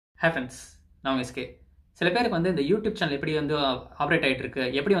Hi friends, நான் உங்க SK. சில பேருக்கு வந்து இந்த யூடியூப் சேனல் எப்படி வந்து ஆப்ரேட் ஆகிட்டு இருக்கு,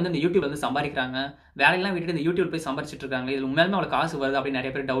 எப்படி வந்து இந்த யூடியூப்ல வந்து சம்பாதிக்கிறாங்க, வேலையெல்லாம் விட்டுட்டு இந்த யூடியூப் போய் சம்பாதிச்சிட்டு இருக்காங்க, இது உண்மையாலுமே அவ்வளோ காசு வருது அப்படின்னு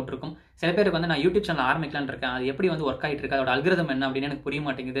நிறைய பேர் டவுட் இருக்கும். சில பேருக்கு வந்து நான் யூடியூப் சேனல் ஆரம்பிக்கலான்னு இருக்கேன், அது எப்படி வந்து ஒர்க் ஆகிட்டு இருக்கு, அதோட அல்கிரிதம் என்ன அப்படின்னு எனக்கு புரிய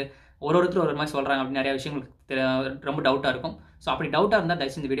மாட்டேங்குது, ஒருத்தர் ஒரு மாதிரி சொல்றாங்க அப்படின்னு நிறைய விஷயங்களுக்கு ரொம்ப டவுட்டாக இருக்கும். ஸோ அப்படி டவுட்டாக இருந்தால்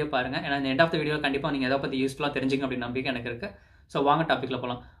தயவுசெய்து இந்த வீடியோ பாருங்க. ஏன்னா இந்த எண்ட் ஆஃப் த வீடியோ கண்டிப்பாக நீங்கள் எதை பற்றி யூஸ்ஃபுல்லாக தெரிஞ்சுங்க அப்படின்னு நம்பிக்கை எனக்கு இருக்கு. ஸோ வாங்க டாப்பிக்ல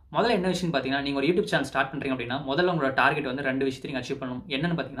போகலாம். முதல்ல என்ன விஷயம் பார்த்தீங்கன்னா, நீங்கள் ஒரு யூடியூப் சேனல் ஸ்டார்ட் பண்ணுறீங்க அப்படின்னா முதல்ல உங்களோட டார்கெட் வந்து 2 விஷயத்தை நீங்கள் அச்சீவ் பண்ணணும்.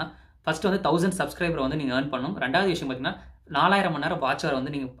 என்னன்னு பார்த்தீங்கன்னா, ஃபர்ஸ்ட் வந்து 1000 சப்ஸ்கிரைபர் வந்து நீங்கள் ஏர்ன் பண்ணணும். ரெண்டாவது விஷயம் பார்த்தீங்கன்னா 4000 மணி நேரம் வாட்ச் ஹவர்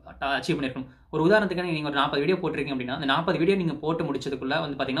வந்து நீங்கள் அச்சீவ் பண்ணிருக்கணும். ஒரு உதாரணத்துக்கு நீங்கள் ஒரு 40 வீடியோ போட்டிருக்கீங்க அப்படின்னா, அந்த 40 வீடியோ நீங்கள் போட்டு முடிச்சதுக்குள்ள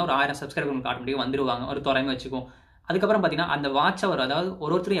வந்து பார்த்தீங்கன்னா ஒரு 1000 சப்ஸ்கிரைபர் உங்களுக்கு ஆட்டோமேட்டிக்காக வந்துருவாங்க. ஒரு தோராயமாக வச்சுக்கோம். அதுக்கப்புறம் பார்த்தீங்கன்னா அந்த வாட்ச் ஹவர், அதாவது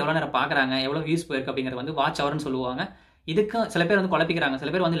ஒருத்தரும் எவ்வளோ நேரம் பார்க்குறாங்க, எவ்வளோ வியூஸ் போயிருக்கு அப்படிங்கிறது வந்து வாட்ச் ஹவர்னு சொல்லுவாங்க. இதுக்கு சில பேர் வந்து குழப்பிக்கிறாங்க. சில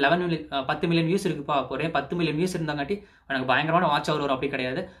பேர் வந்து 10 மில்லியன் வியூஸ் இருக்குப்பா, ஒரே 10 மில்லியன் வியூஸ் இருந்தாங்காட்டி எனக்கு பயங்கரமான வாட்ச் ஹவர் வரும். அப்படி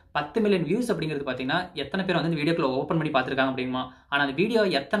கிடையாது. 10 மில்லியன் வியூஸ் அப்படிங்கிறது பார்த்தீங்கன்னா எத்தனை பேர் வந்து இந்த வீடியோக்குள்ள ஓப்பன் பண்ணி பார்த்துருக்காங்க அப்படிமா. ஆனால் அந்த வீடியோ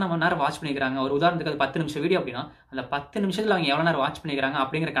எத்தனை மணி நேரம் வாட்ச் பண்ணிக்கிறாங்க, ஒரு உதாரணத்துக்கு அது 10 நிமிஷம் வீடியோ அப்படின்னா அந்த 10 நிமிஷத்தில் அவங்க எவ்வளோ நேரம் வாட்ச் பண்ணிக்கிறாங்க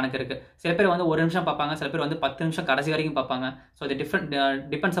அப்படிங்கிற கணக்கு இருக்கு. சில பேர் வந்து 1 நிமிஷம் பார்ப்பாங்க, சில பேர் வந்து 10 நிமிஷம் கடைசி வரைக்கும் பார்ப்பாங்க. ஸோ இது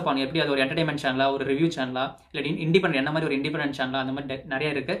டிபெண்ட்ஸ் அப்பான் எப்படி அது ஒரு என்டர்டைன்மெண்ட் சேனலா, ஒரு ரிவ்யூ சேனலா, இல்லை இண்டிபெண்டன்ட் என்ன மாதிரி ஒரு இண்டிபெண்டன்ட் சேனலா, அந்த மாதிரி நிறைய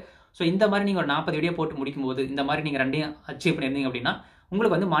இருக்கு. ஸோ இந்த மாதிரி நீங்கள் ஒரு 40 வீடியோ போட்டு முடிக்கும்போது இந்த மாதிரி நீங்கள் ரெண்டையும் அச்சீவ் பண்ணியிருந்தீங்க அப்படின்னா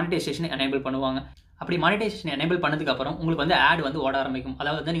உங்களுக்கு வந்து மானிட்டைசேஷன் எனேபிள் பண்ணுவாங்க. அப்படி மானிட்டைசேஷன் எனேபிள் பண்ணதுக்கு அப்புறம் உங்களுக்கு வந்து ஆட் வந்து ஓட ஆரம்பிக்கும்.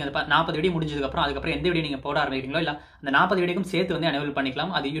 அதாவது வந்து நீங்கள் 40 வீடியோ முடிஞ்சதுக்கப்புறம் அதுக்கப்புறம் எந்த வீடியோ நீங்கள் போட ஆரம்பிக்கிறீங்களோ இல்லை அந்த 40 வீடியோக்கும் சேர்த்து வந்து எனேபிள்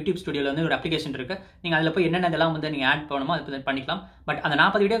பண்ணிக்கலாம். அது யூடியூப் ஸ்டுடியோவில் வந்து ஒரு அப்ளிகேஷன் இருக்கு. நீங்கள் அதில் போய் என்னென்ன இதெல்லாம் வந்து நீங்கள் ஆட் பண்ணணுமோ அது பண்ணிக்கலாம். பட் அந்த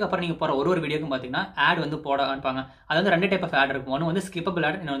 40 வீடியோக்கு அப்புறம் நீங்கள் போகிற ஒரு வீடியோக்கும் பார்த்தீங்கன்னா ஆட் வந்து போட ஆரம்பிப்பாங்க. அது வந்து 2 டைப் ஆஃப் ஆட் இருக்கும். ஒன்று வந்து ஸ்கிப்பபிள்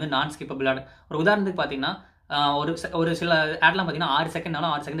ஆட், இன்னொன்று வந்து நான் ஸ்கிப்பபிள் ஆட். ஒரு உதாரணத்துக்கு பார்த்தீங்கன்னா ஒரு சில ஆட்லாம் பார்த்தீங்கன்னா 6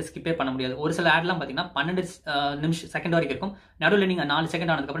 செகண்ட்னாலும் 6 செகண்ட் ஸ்கிப்பே பண்ண முடியாது. ஒரு சில ஆட்லாம் பார்த்தீங்கன்னா 12 செகண்ட் வரைக்கும் இருக்கும். நடுவில் நீங்கள் 4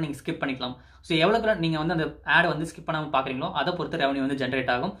 செகண்ட் ஆனதுக்கப்புறம் நீங்கள் ஸ்கிப் பண்ணிக்கலாம். ஸோ எவ்வளோக்கு நீங்கள் வந்து அந்த ஆடை வந்து ஸ்கிப் பண்ணாமல் பார்க்குறீங்களோ அதை பொறுத்து ரெவன்யூ வந்து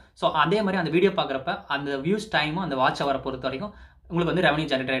ஜென்ரேட் ஆகும். ஸோ அதே மாதிரி அந்த வீடியோ பார்க்குறப்ப அந்த வியூஸ் டைமும் அந்த வாட்ச் ஹவரை பொறுத்த வரைக்கும் உங்களுக்கு வந்து ரெவன்யூ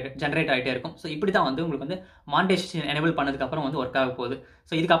ஜென்ரேட் ஆகிட்டே இருக்கும். ஸோ இப்படி தான் வந்து உங்களுக்கு வந்து மானிட்டைசேஷன் எனேபிள் பண்ணதுக்கப்புறம் வந்து ஒர்க் ஆக போகுது.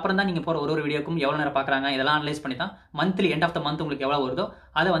 ஸோ இதுக்கப்புறம் தான் நீங்கள் போகிற ஒரு வீடியோக்கும் எவ்வளோ நேரம் பார்க்குறாங்க இதெல்லாம் அனலைஸ் பண்ணி தான் monthly end of the month உங்களுக்கு எவ்வளோ வருதோ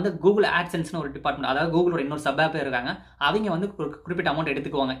அதை வந்து கூகுள் ஆட்சென்ஸ்னு ஒரு டிபார்ட்மெண்ட், அதாவது கூகுளோட இன்னொரு சப் ஆப்பே இருக்காங்க, அவங்க வந்து குறிப்பிட்ட அமௌண்ட்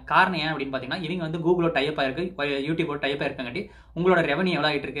எடுத்துக்குவாங்க. காரணம் ஏன் அப்படின்னு பார்த்தீங்கன்னா, இவங்க வந்து கூகுளோட டைப் ஆயிருக்கு, யூடியூபோட டைப் ஆயிருக்காங்காட்டி உங்களோட ரெவன்யூ எவ்வளோ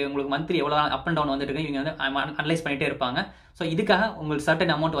ஆகிட்டு இருக்கு, உங்களுக்கு மந்த்லி எவ்வளோ அப் அண்ட் டவுன் வந்துட்டு இருக்கு, இவங்க வந்து அனலைஸ் பண்ணிட்டே இருப்பாங்க. ஸோ இதுக்காக உங்களுக்கு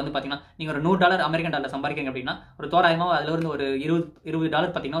சர்டன் அமௌண்ட் வந்து பார்த்தீங்கன்னா நீங்கள் ஒரு $100 அமெரிக்கன் டாலர் சம்பாதிக்கிறீங்க அப்படின்னா ஒரு தோராயமாக அதில் இருந்து ஒரு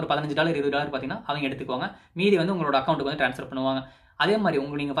 $20 பார்த்தீங்கன்னா ஒரு $15 $20 பார்த்தீங்கன்னா அவங்க எடுத்துக்குவாங்க. மீதி வந்து உங்களோட அக்கௌண்ட்டுக்கு வந்து ட்ரான்ஸ்ஃபர் பண்ணுவாங்க. அதே மாதிரி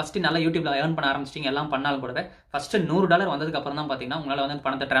நீங்கள் ஃபர்ஸ்ட் நல்லா யூடியூப்ல ஏர்ன் பண்ண ஆரம்பிச்சிட்டீங்க எல்லாம் பண்ணாலும் கூட ஃபர்ஸ்ட் $100 வந்ததுக்கு அப்புறம் தான் பார்த்தீங்கன்னா உங்களால் வந்து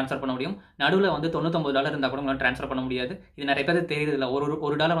பணத்தை ட்ரான்ஸ்ஃபர் பண்ண முடியும். நடுவில் வந்து $99 இருந்தால் கூட உங்களால் ட்ரான்ஸ்ஃபர் பண்ண முடியாது. இது நிறைய பேர் தெரியுது இல்லை.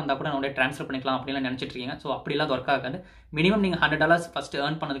 ஒரு டாலர் வந்தால் கூட நம்மளே ட்ரான்ஸ்ஃபர் பண்ணிக்கலாம் அப்படின்னு நினைச்சிட்டு இருக்கீங்க. ஸோ அப்படிலாம் ஒர்க் ஆகாது. மினிமம் நீங்கள் $100 ஃபர்ஸ்ட்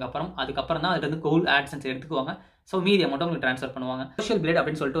ஏர்ன் அதுக்கப்புறம் தான் அதுல இருந்து கூகுள் ஆட்சென்ஸ் எடுத்துக்குவாங்க. ஸோ மீதி அமௌண்ட் உங்களுக்கு ட்ரான்ஸ்ஃபர் பண்ணுவாங்க. சோஷியல் பிளேட்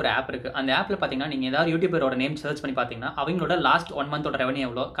அப்படின்னு சொல்லிட்டு ஒரு ஆப் இருக்கு. அந்த ஆப்ல பார்த்தீங்கன்னா நீங்கள் ஏதாவது யூடியூபரோட நேம் சர்ச் பண்ணி பார்த்தீங்கன்னா அவங்களோட லாஸ்ட் 1 மந்தோட ரெவன்யூ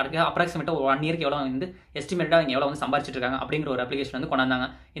எவ்வளோ, கரெக்டாக அப்ராக்சிமேட்டாக ஒரு 1 இயர்க்கு எவ்வளோ வந்து எஸ்டிமேட்டாக அவங்க எவ்வளோ வந்து சம்பாதிச்சிட்டு இருக்காங்க அப்படிங்கிற ஒரு அப்ளிகேஷன் வந்து கொண்டாந்தாங்க.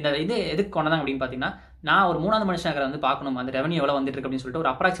 இது எதுக்கு கொண்டாந்தாங்க அப்படின்னு பார்த்தீங்கன்னா, நான் ஒரு 3வது மனுஷன் வந்து பார்க்கணும் அந்த ரெவன்யூ எவ்வளோ வந்துட்டு இருக்கு அப்படின்னு சொல்லிட்டு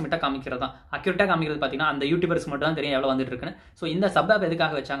ஒரு அப்ராக்சிமேட்டாக காமிக்கிறது தான். அக்யூரேட்டாக காமிக்கிறது பார்த்தீங்கன்னா அந்த யூடியூபர்ஸ் மட்டும் தான் தெரியும் எவ்வளோ வந்துட்டு இருக்குன்னு. ஸோ இந்த சப் ஆப்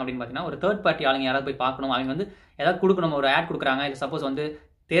எதுக்காக வச்சாங்க அப்படின்னு பார்த்தீங்கன்னா, ஒரு தேர்ட் பார்ட்டி ஆளுங்க யாராவது போய் பார்க்கணும், அவங்க வந்து ஏதாவது கொடுக்கணும், ஒரு ஆட் கொடுக்குறாங்க, இல்லை சப்போஸ் வந்து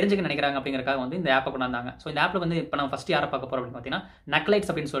தெரிஞ்சுக்க நினைக்கிறாங்க அப்படிங்கிறக்காக வந்து இந்த ஆப்பை கொண்டாந்தாங்க. ஸோ இந்த ஆப்பில் வந்து இப்போ நம்ம ஃபர்ஸ்ட் யாரை பார்க்க போகிறோம் அப்படின்னு பார்த்தீங்கன்னா, நக்லைட்ஸ்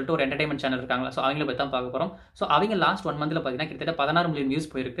அப்படின்னு சொல்லிட்டு ஒரு என்டர்டைன்மெண்ட் சேனல் இருக்காங்க. ஸோ அவங்கள பற்றி தான் பார்க்க போகிறோம். ஸோ அவங்க லாஸ்ட் 1 மந்த்ல பார்த்தீங்கன்னா கிட்டத்தட்ட 16 மில்லியன் வியூஸ்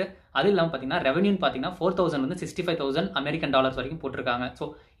போயிருக்கு. அது இல்லாமல் பார்த்தீங்கன்னா ரெவன்யூன்னு பார்த்தீங்கன்னா 4000 வந்து 65,000 அமெரிக்கன் டாலர்ஸ் வரைக்கும் போட்டிருக்காங்க. ஸோ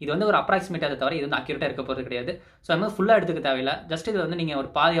இது வந்து ஒரு அப்ராக்சிமேட்டாக தவிர இது வந்து அக்யூரேட்டாக இருக்க போகிறது கிடையாது. ஸோ அது மாதிரி ஃபுல்லாக எடுத்துக்க தேவையில்லை. ஜஸ்ட் இது வந்து நீங்கள்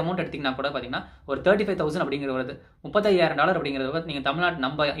ஒரு பாதி அமௌண்ட் எடுத்தீங்கன்னா கூட பார்த்தீங்கன்னா ஒரு 35,000 அப்படிங்கிற வருது. $35,000 அப்படிங்கிறது நீங்கள் தமிழ்நாடு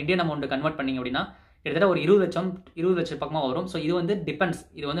நம்ம இந்தியன் அமௌண்ட் கன்வெர்ட் பண்ணீங்க அப்படின்னா கிட்டத்தட்ட ஒரு 20 லட்சம் பக்கமாக வரும். ஸோ இது வந்து டிபெண்ட்ஸ்,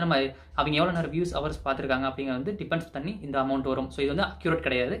 இது வந்து நம்ம அவங்க எவ்வளோ நேரம் வியூஸ் ஹவர்ஸ் பார்த்துருக்காங்க அப்படிங்கிற வந்து டிபெண்ட்ஸ் பண்ணி இந்த அமௌண்ட் வரும். ஸோ இது வந்து அக்யூரேட்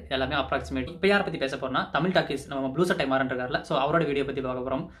கிடையாது, எல்லாமே அப்ராக்சிமேட். இப்போ யாரை பற்றி பேச போறோம்னா, தமிழ் டாக்கீஸ் நம்ம ப்ளூ சட்டை மாறன் இருக்கார்ல, ஸோ அவரோட வீடியோ பற்றி பார்க்க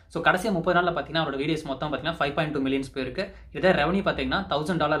போகிறோம். ஸோ கடைசியாக 30 நாளில் பார்த்தீங்கன்னா அவரோட வீடியோஸ் மொத்தம் பார்த்தீங்கன்னா 5.2 மில்லியன்ஸ் போயிருக்கு. இதே ரெவன்யூ பார்த்தீங்கன்னா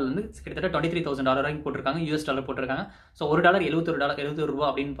 $1,000 கிட்டத்தட்ட $23,000 வரைக்கும் போட்டிருக்காங்க, US டாலர் போட்டிருக்காங்க. ஸோ ஒரு டாலர் $71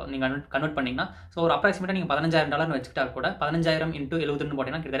 அப்படின்னு நீங்கள் கன்வெர்ட் பண்ணீங்கன்னா ஸோ ஒரு அப்ராக்சிமேட்டாக நீங்கள் $15,000 வச்சுக்கிட்டா கூட 15,000 × 72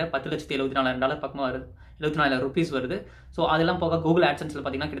 போட்டீங்கன்னா கிட்டத்தட்ட $10,74,000 பக்கமாக வருது, ₹74,000 வருது. ஸோ அதெல்லாம் போக கூகுள் ஆட்சென்ஸ்ல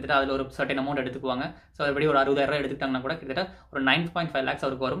பார்த்தீங்கன்னா கிட்டத்தட்ட அதில் ஒரு சர்டன் அமௌண்ட் எடுத்துக்குவாங்க. ஸோ எப்படி ஒரு 60,000 எடுத்துக்கிட்டாங்கன்னா கூட கிட்டத்தட்ட ஒரு 9.5 lakhs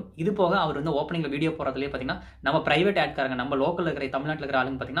அவருக்கு வரும். இது போக அவர் வந்து ஓப்பனிங்ல வீடியோ போடுறதுலேயே பார்த்தீங்கன்னா நம்ம பிரைவேட் ஆட்காரங்க, நம்ம லோக்கல் இருக்கிற தமிழ்நாட்டில் இருக்கிற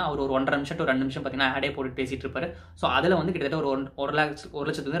ஆளுங்க பார்த்தீங்கன்னா அவர் ஒரு 1.5 நிமிஷம் to 2 நிமிஷம் பார்த்தீங்கன்னா ஆடே போட்டு பேசிட்டு இருப்பாரு. ஸோ அதில் வந்து கிட்டத்தட்ட ஒரு 1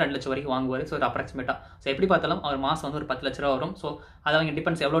 லட்சத்துலேருந்து 2 லட்சம் வரைக்கும் வாங்குவார். ஸோ ஒரு அப்ராக்சிமேட்டா. ஸோ எப்படி பார்த்தாலும் அவர் மாதம் வந்து ஒரு 10 லட்ச ரூபா வரும். ஸோ அது அவங்க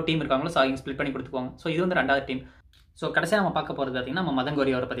டிபெண்ட்ஸ் எவ்வளோ டீம் இருக்காங்களோ ஸோ அவங்க ஸ்பிளிட் பண்ணி கொடுத்துக்குவாங்க. ஸோ இது வந்து 2வது டீம். ஸோ கடைசியாக நம்ம பார்க்க போகிறது பார்த்தீங்கன்னா நம்ம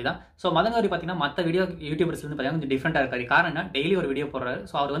madangowri அவரை பற்றி தான். ஸோ madangowri பார்த்தீங்கன்னா மற்ற வீடியோ யூடியூபர்ஸ்லேருந்து பார்த்தீங்கன்னா கொஞ்சம் டிஃப்ரெண்டாக இருக்காரு. காரணம் என்ன, டெய்லி ஒரு வீடியோ போடுறாரு.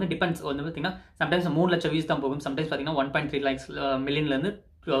 ஸோ அவர் வந்து டிபெண்ட்ஸ் வந்து பார்த்தீங்கன்னா சம்டைம்ஸ் 3 லட்சம் வியூஸ் தான் போகும், சம்டைம்ஸ் பார்த்தீங்கன்னா 1.3 மில்லியன்லேருந்து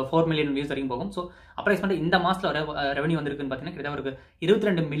 4 மில்லியன் வியூஸ் வரைக்கும் போகும். ஸோ அப்ராக்சிமேட்டாக இந்த மாதத்தில் ரெவன்யூ வந்திருக்குன்னு பார்த்தீங்கன்னா கிட்டத்தட்ட ஒரு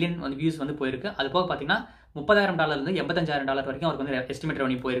 22 மில்லியன் வந்து வியூஸ் வந்து போயிருக்கு. அது போக பார்த்தீங்கன்னா $30,000 $85,000 வரைக்கும் அவருக்கு வந்து எஸ்டிமேட்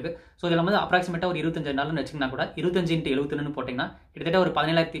ரெவன்யூ போயிருக்கு. ஸோ இதில் வந்து அப்ராக்சிமேட்டாக ஒரு $25,000 வச்சிங்கன்னா கூட 25 × 71 போட்டிங்கன்னா கிட்டத்தட்ட ஒரு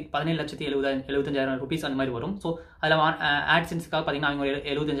 17,70,75,000 ருபீஸ் அந்த மாதிரி வரும். ஸோ அதில் ஆட்சென்ஸுக்காக பார்த்தீங்கன்னா அவங்க ஒரு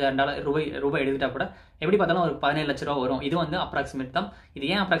 $75,000 ரூபாய் எடுத்துட்டா கூட எப்படி பார்த்தாலும் ஒரு 17 லட்ச ரூபா வரும். இது வந்து அப்ராக்சிமேட் தான். இது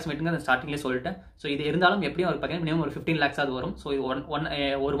ஏன் அப்ராக்சிமேட்டுங்க ஸ்டார்டிங்லேயே சொல்லிட்டேன். ஸோ இது இருந்தாலும் எப்படியும் ஒரு பார்த்தீங்கன்னா மினிமம் ஒரு 15 lakhs அது வரும். ஸோ இது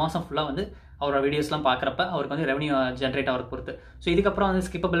ஒரு மாதம் ஃபுல்லாக வந்து அவரோட வீடியோஸ்லாம் பார்க்குறப்ப அவருக்கு வந்து ரெவன்யூ ஜென்ரேட் ஆகிறத பொறுத்து. ஸோ இதுக்கப்புறம் வந்து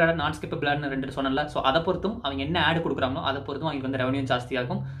ஸ்கிப்பபிள் ஆட் நான் ஸ்கிப்பபிள் ஆட்னு 2 சொன்னல. ஸோ அதை பொறுத்தும் அவங்க என்ன ஆட் கொடுக்குறாங்களோ அதை பொறுத்தும் அவங்களுக்கு வந்து ரெவன்யூ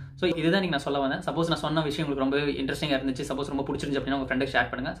ஜாஸ்தியாகும். ஸோ இதுதான் நீங்கள் நான் சொல்ல வந்தேன். சப்போஸ் நான் சொன்ன விஷயம் உங்களுக்கு ரொம்ப இன்ட்ரெஸ்டிங்காக இருந்துச்சு, சப்போஸ் ரொம்ப பிடிச்சிருந்துச்சு அப்படின்னா உங்கள் ஃப்ரெண்டுக்கு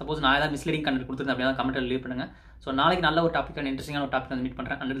ஷேர் பண்ணுங்கள். சப்போஸ் நான் ஏதாவது மிஸ்லீடிங் கண்டென்ட் கொடுத்துருந்தேன் அப்படின்னா கமெண்ட்டில் லீவ் பண்ணுங்கள். ஸோ நாளைக்கு நல்ல ஒரு டாபிக் இன்ட்ரெஸ்டிங்கான ஒரு டாபிக் வந்து மீட்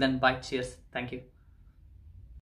பண்ணுறேன். அண்டர் தென் பாய், சியர்ஸ், தேங்க்யூ.